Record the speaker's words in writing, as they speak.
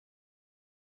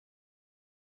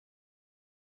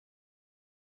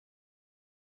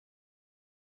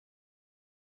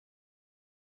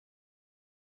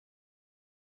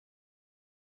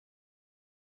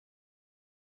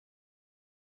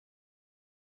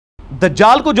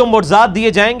دجال کو جو معجزات دیے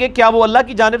جائیں گے کیا وہ اللہ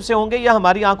کی جانب سے ہوں گے یا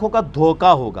ہماری آنکھوں کا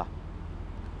دھوکہ ہوگا؟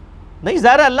 نہیں،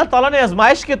 ظاہر ہے اللہ تعالیٰ نے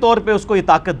آزمائش کے طور پہ اس کو یہ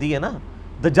طاقت دی ہے نا.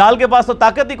 دجال کے پاس تو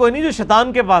طاقت ہی کوئی نہیں جو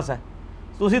شیطان کے پاس ہے.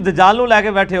 تو اسی دجال نو لے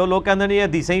کے بیٹھے ہو. لوگ کہتے ہیں یہ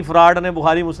حدیثیں ہی فراڈ نے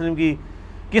بخاری مسلم کی.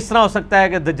 کس طرح ہو سکتا ہے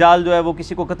کہ دجال جو ہے وہ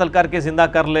کسی کو قتل کر کے زندہ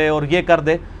کر لے اور یہ کر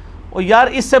دے؟ اور یار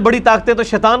اس سے بڑی طاقتیں تو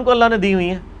شیطان کو اللہ نے دی ہوئی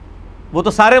ہیں. وہ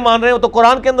تو سارے مان رہے ہیں. وہ تو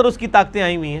قرآن کے اندر اس کی طاقتیں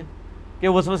آئی ہوئی ہیں کہ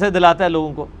وسوسے دلاتا ہے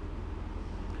لوگوں کو.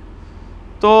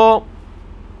 تو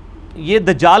یہ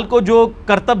دجال کو جو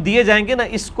کرتب دیے جائیں گے نا،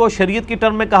 اس کو شریعت کی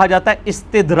ٹرم میں کہا جاتا ہے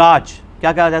استدراج.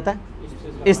 کیا کہا جاتا ہے؟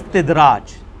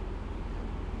 استدراج.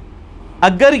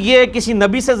 اگر یہ کسی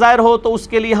نبی سے ظاہر ہو تو اس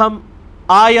کے لیے ہم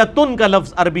آیتن کا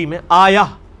لفظ عربی میں آیہ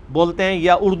بولتے ہیں،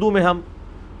 یا اردو میں ہم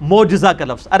معجزہ کا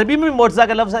لفظ. عربی میں بھی معجزہ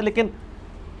کا لفظ ہے لیکن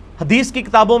حدیث کی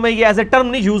کتابوں میں یہ ایز اے ٹرم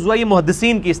نہیں یوز ہوا. یہ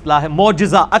محدثین کی اصطلاح ہے.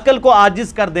 معجزہ عقل کو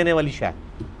عاجز کر دینے والی شے.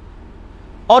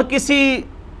 اور کسی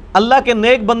اللہ کے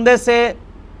نیک بندے سے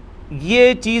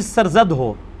یہ چیز سرزد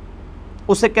ہو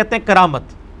اسے کہتے ہیں کرامت.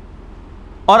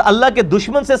 اور اللہ کے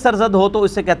دشمن سے سرزد ہو تو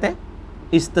اسے کہتے ہیں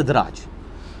استدراج.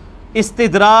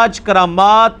 استدراج،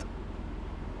 کرامات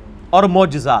اور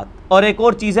معجزات. اور ایک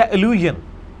اور چیز ہے ایلوژن،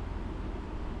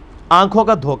 آنکھوں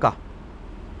کا دھوکہ.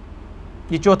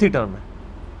 یہ چوتھی ٹرم ہے.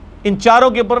 ان چاروں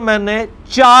کے اوپر میں نے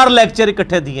 4 لیکچر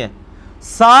اکٹھے دیے ہیں.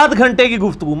 7 گھنٹے کی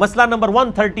گفتگو. مسئلہ نمبر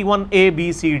 131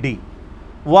 ABCD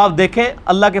وہ آپ دیکھیں.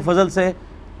 اللہ کے فضل سے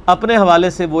اپنے حوالے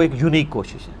سے وہ ایک یونیک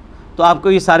کوشش ہے. تو آپ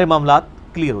کو یہ سارے معاملات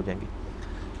کلیئر ہو جائیں گے.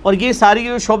 اور یہ ساری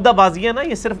جو شعبدہ بازی ہے نا،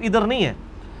 یہ صرف ادھر نہیں ہے.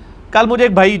 کل مجھے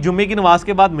ایک بھائی جمعے کی نماز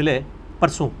کے بعد ملے،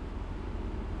 پرسوں.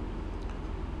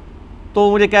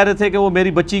 تو مجھے کہہ رہے تھے کہ وہ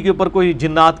میری بچی کے اوپر کوئی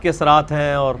جنات کے اثرات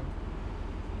ہیں اور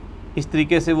اس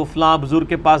طریقے سے وہ فلاں بزرگ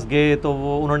کے پاس گئے تو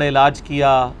وہ انہوں نے علاج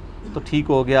کیا تو ٹھیک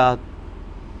ہو گیا.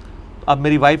 اب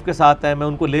میری وائف کے ساتھ ہے، میں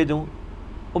ان کو لے جاؤں.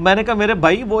 اور میں نے کہا میرے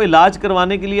بھائی وہ علاج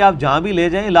کروانے کے لیے آپ جہاں بھی لے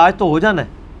جائیں علاج تو ہو جانا ہے.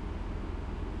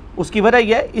 اس کی وجہ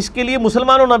یہ ہے اس کے لیے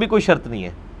مسلمان ہونا بھی کوئی شرط نہیں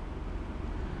ہے.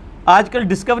 آج کل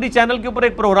ڈسکوری چینل کے اوپر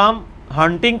ایک پروگرام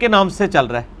ہنٹنگ کے نام سے چل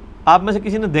رہا ہے. آپ میں سے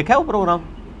کسی نے دیکھا ہے وہ پروگرام؟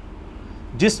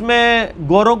 جس میں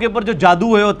گوروں کے اوپر جو جادو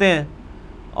ہوئے ہوتے ہیں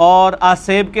اور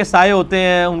آسیب کے سائے ہوتے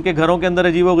ہیں، ان کے گھروں کے اندر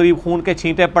عجیب و غریب خون کے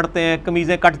چھینٹے پڑتے ہیں،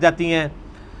 قمیضیں کٹ جاتی ہیں،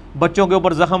 بچوں کے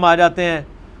اوپر زخم آ جاتے ہیں،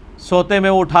 سوتے میں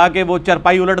وہ اٹھا کے وہ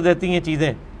چرپائی الٹ دیتی ہیں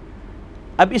چیزیں.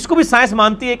 اب اس کو بھی سائنس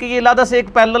مانتی ہے کہ یہ علیحدہ سے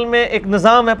ایک پیرلل میں ایک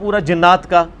نظام ہے پورا جنات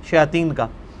کا، شیاطین کا.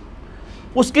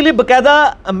 اس کے لیے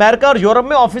باقاعدہ امریکہ اور یورپ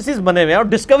میں آفیسز بنے ہوئے ہیں. اور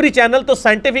ڈسکوری چینل تو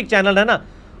سائنٹیفک چینل ہے نا،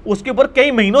 اس کے اوپر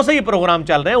کئی مہینوں سے یہ پروگرام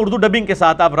چل رہے ہیں اردو ڈبنگ کے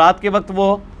ساتھ. آپ رات کے وقت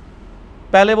وہ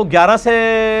پہلے وہ 11 سے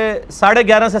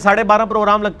 11:30 سے 12:30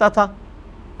 پروگرام لگتا تھا.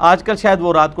 آج کل شاید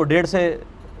وہ رات کو 1:30 سے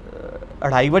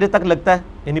 2:30 بجے تک لگتا ہے،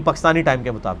 یعنی پاکستانی ٹائم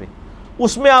کے مطابق.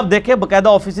 اس میں آپ دیکھیں باقاعدہ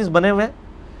آفیسز بنے ہوئے ہیں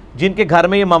جن کے گھر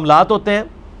میں یہ معاملات ہوتے ہیں.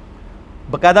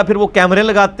 باقاعدہ پھر وہ کیمرے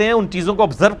لگاتے ہیں، ان چیزوں کو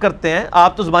آبزرو کرتے ہیں.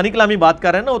 آپ تو زبانی کلامی بات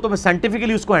کر رہے ہیں نا، وہ تو میں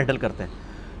سائنٹیفکلی اس کو ہینڈل کرتے ہیں.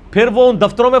 پھر وہ ان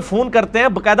دفتروں میں فون کرتے ہیں،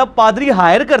 باقاعدہ پادری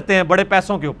ہائر کرتے ہیں بڑے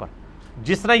پیسوں کے اوپر.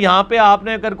 جس طرح یہاں پہ آپ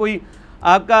نے اگر کوئی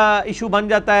آپ کا ایشو بن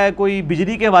جاتا ہے کوئی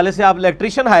بجلی کے حوالے سے، آپ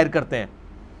الیکٹریشین ہائر کرتے ہیں،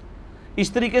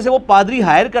 اس طریقے سے وہ پادری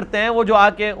ہائر کرتے ہیں. وہ جو آ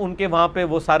کے ان کے وہاں پہ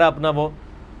وہ سارا اپنا وہ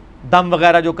دم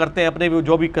وغیرہ جو کرتے ہیں، اپنے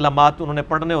جو بھی کلمات انہوں نے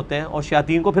پڑھنے ہوتے ہیں، اور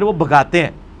شیاطین کو پھر وہ بھگاتے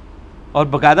ہیں. اور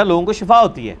باقاعدہ لوگوں کو شفا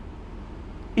ہوتی ہے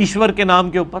ایشور کے نام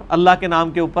کے اوپر، اللہ کے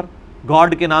نام کے اوپر،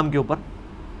 گاڈ کے نام کے اوپر.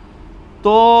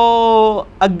 تو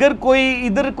اگر کوئی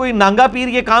ادھر کوئی نانگا پیر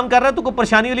یہ کام کر رہا ہے تو کوئی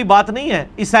پریشانی والی بات نہیں ہے.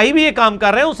 عیسائی بھی یہ کام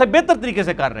کر رہے ہیں، اسے بہتر طریقے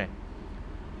سے کر رہے ہیں.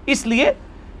 اس لیے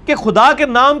کہ خدا کے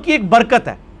نام کی ایک برکت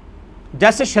ہے.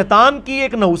 جیسے شیطان کی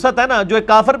ایک نحوست ہے نا، جو ایک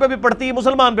کافر پہ بھی پڑتی ہے،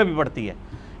 مسلمان پہ بھی پڑتی ہے،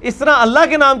 اس طرح اللہ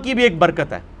کے نام کی بھی ایک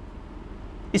برکت ہے.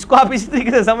 اس کو آپ اسی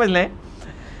طریقے سے سمجھ لیں.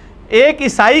 ایک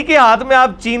عیسائی کے ہاتھ میں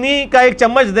آپ چینی کا ایک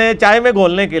چمچ دیں چائے میں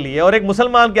گھولنے کے لیے، اور ایک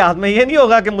مسلمان کے ہاتھ میں، یہ نہیں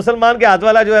ہوگا کہ مسلمان کے ہاتھ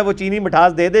والا جو ہے وہ چینی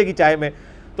مٹھاس دے دے گی چائے میں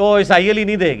تو عیسائی علی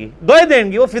نہیں دے گی، دوئے دیں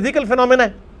گی. وہ فزیکل فینومینا ہے.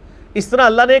 اس طرح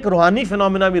اللہ نے ایک روحانی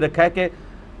فینومینا بھی رکھا ہے کہ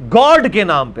گاڈ کے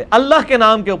نام پہ، اللہ کے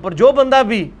نام کے اوپر جو بندہ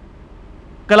بھی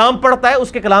کلام پڑھتا ہے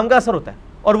اس کے کلام کا اثر ہوتا ہے.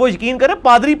 اور وہ یقین کریں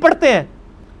پادری پڑھتے ہیں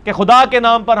کہ خدا کے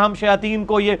نام پر ہم شیاطین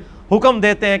کو یہ حکم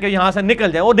دیتے ہیں کہ یہاں سے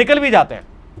نکل جائیں، وہ نکل بھی جاتے ہیں.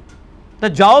 تو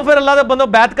جاؤ پھر اللہ کے بندوں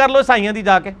بیعت کر لو عیسائیاں دی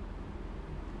جا کے،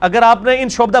 اگر آپ نے ان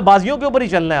شعبدہ بازیوں کے اوپر ہی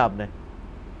چلنا ہے آپ نے.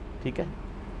 ٹھیک ہے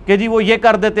کہ جی وہ یہ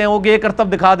کر دیتے ہیں، وہ یہ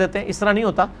کرتب دکھا دیتے ہیں. اس طرح نہیں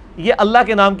ہوتا. یہ اللہ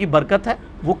کے نام کی برکت ہے.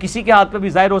 وہ کسی کے ہاتھ پہ بھی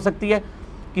ظاہر ہو سکتی ہے،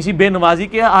 کسی بے نمازی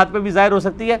کے ہاتھ پہ بھی ظاہر ہو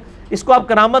سکتی ہے. اس کو آپ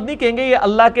کرامت نہیں کہیں گے، یہ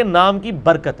اللہ کے نام کی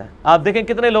برکت ہے. آپ دیکھیں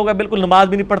کتنے لوگ ہیں بالکل نماز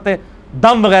بھی نہیں پڑھتے،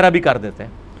 دم وغیرہ بھی کر دیتے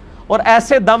ہیں. اور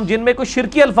ایسے دم جن میں کوئی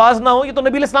شرکی الفاظ نہ ہو، یہ تو نبی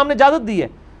علیہ السلام نے اجازت دی ہے.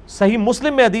 صحیح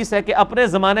مسلم میں حدیث ہے کہ اپنے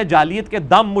زمانے جاہلیت کے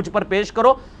دم مجھ پر پیش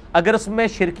کرو، اگر اس میں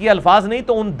شرکی الفاظ نہیں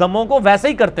تو ان دموں کو ویسے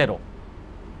ہی کرتے رہو.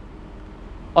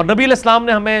 اور نبی علیہ السلام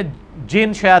نے ہمیں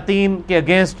جن شیاطین کے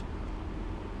اگینسٹ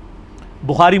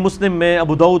بخاری مسلم میں،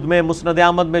 ابو داؤد میں، مسند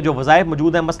احمد میں جو وظائف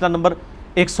موجود ہیں، مسئلہ نمبر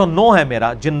 109 ہے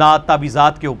میرا جنات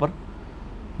تعویذات کے اوپر،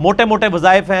 موٹے موٹے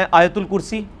وظائف ہیں۔ آیت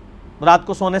الکرسی رات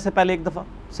کو سونے سے پہلے ایک دفعہ،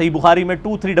 صحیح بخاری میں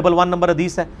 2311 نمبر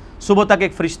حدیث ہے، صبح تک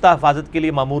ایک فرشتہ حفاظت کے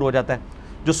لیے مامور ہو جاتا ہے۔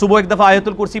 جو صبح ایک دفعہ آیت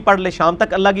الکرسی پڑھ لے شام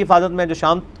تک اللہ کی حفاظت میں، جو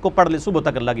شام کو پڑھ لے صبح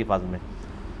تک اللہ کی حفاظت میں۔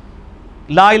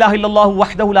 لا الہ الا اللہ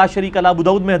وحدہ لا شریک لہ، ابو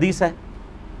داؤد میں حدیث ہے،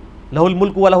 لہ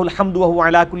الملک و لہ الحمد وہو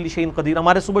علی کل شیء قدیر۔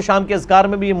 ہمارے صبح شام کے اذکار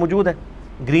میں بھی یہ موجود ہے،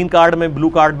 گرین کارڈ میں، بلو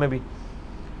کارڈ میں بھی۔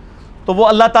 تو وہ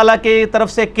اللہ تعالیٰ کی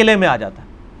طرف سے قلعے میں آ جاتا ہے۔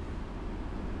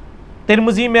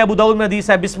 ترمذی میں، ابو داؤد میں حدیث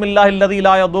ہے، بسم اللہ الذی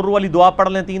لا یضر والی دعا پڑھ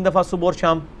لیں 3 دفعہ صبح اور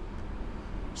شام۔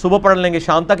 صبح پڑھ لیں گے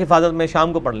شام تک حفاظت میں،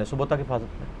 شام کو پڑھ لیں صبح تک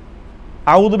حفاظت میں۔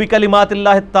 اعوذ بکلمات اللہ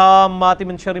التامات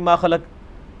من شر ما خلق،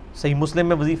 صحیح مسلم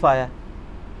میں وظیفہ آیا ہے۔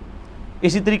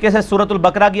 اسی طریقے سے سورۃ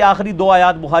البقرہ کی آخری 2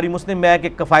 آیات بخاری مسلم میں ہے کہ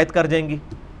کفایت کر جائیں گی،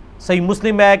 صحیح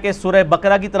مسلم میں ہے کہ سورہ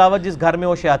بقرہ کی تلاوت جس گھر میں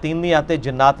وہ شیاطین نہیں آتے،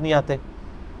 جنات نہیں آتے۔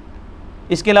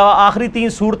 اس کے علاوہ آخری 3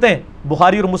 صورتیں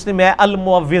بخاری اور مسلم میں ہے،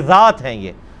 المعوذات ہیں،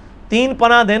 یہ 3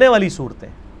 پناہ دینے والی صورتیں۔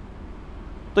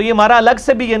 تو یہ ہمارا الگ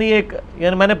سے بھی یعنی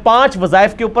میں نے 5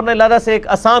 وظائف کے اوپر علیحدہ سے ایک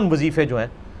آسان وظیفے جو ہیں،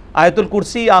 آیت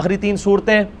الکرسی، آخری 3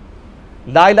 صورتیں،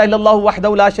 لا الہ الا اللہ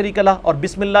وحدہ لا شریک لہ، اور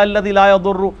بسم اللہ الذی لا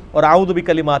یضر، اور اعوذ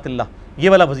بکلمات اللہ، یہ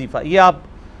والا وظیفہ۔ یہ آپ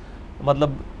مطلب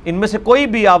ان میں سے کوئی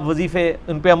بھی آپ وظیفے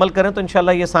ان پہ عمل کریں تو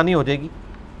انشاءاللہ یہ آسانی ہو جائے گی۔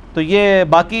 تو یہ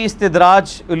باقی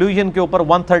استدراج ایلیوژن کے اوپر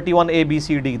 131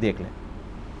 ABCD دیکھ لیں۔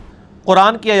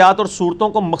 قرآن کی آیات اور صورتوں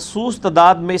کو مخصوص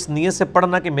تعداد میں اس نیت سے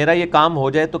پڑھنا کہ میرا یہ کام ہو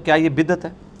جائے، تو کیا یہ بدعت ہے؟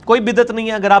 کوئی بدعت نہیں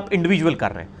ہے اگر آپ انڈیویجول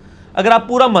کر رہے ہیں۔ اگر آپ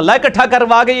پورا محلہ اکٹھا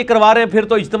کروا کے یہ کروا رہے ہیں پھر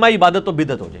تو اجتماعی عبادت تو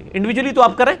بدعت ہو جائے گی۔ انڈیویجولی تو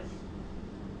آپ کریں،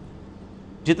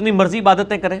 جتنی مرضی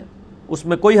عبادتیں کریں، اس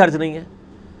میں کوئی حرج نہیں ہے،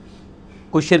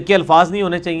 کوئی شرکی الفاظ نہیں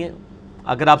ہونے چاہیے۔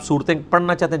 اگر آپ صورتیں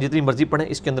پڑھنا چاہتے ہیں جتنی مرضی پڑھیں،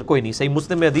 اس کے اندر کوئی نہیں۔ صحیح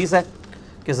مسلم میں حدیث ہے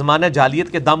کہ زمانہ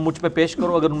جاہلیت کے دم مجھ پہ پیش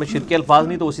کرو، اگر ان میں شرکی الفاظ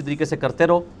نہیں تو اسی طریقے سے کرتے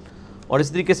رہو۔ اور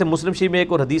اس طریقے سے مسلم شریف میں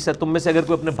ایک اور حدیث ہے، تم میں سے اگر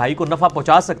کوئی اپنے بھائی کو نفع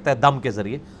پہنچا سکتا ہے دم کے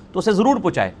ذریعے تو اسے ضرور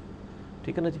پہنچائے،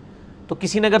 ٹھیک ہے نا جی۔ تو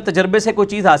کسی نے اگر تجربے سے کوئی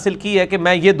چیز حاصل کی ہے کہ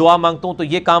میں یہ دعا مانگتا ہوں تو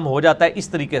یہ کام ہو جاتا ہے اس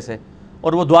طریقے سے،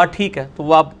 اور وہ دعا ٹھیک ہے، تو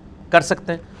وہ آپ کر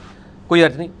سکتے ہیں، کوئی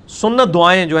حرج نہیں۔ سنت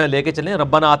دعائیں جو ہیں لے کے چلیں،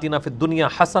 ربنا آتنا فی الدنیا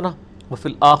حسنہ وفی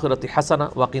الآخرۃ حسنہ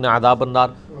وقنا عذاب النار،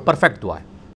 پرفیکٹ دعا ہے۔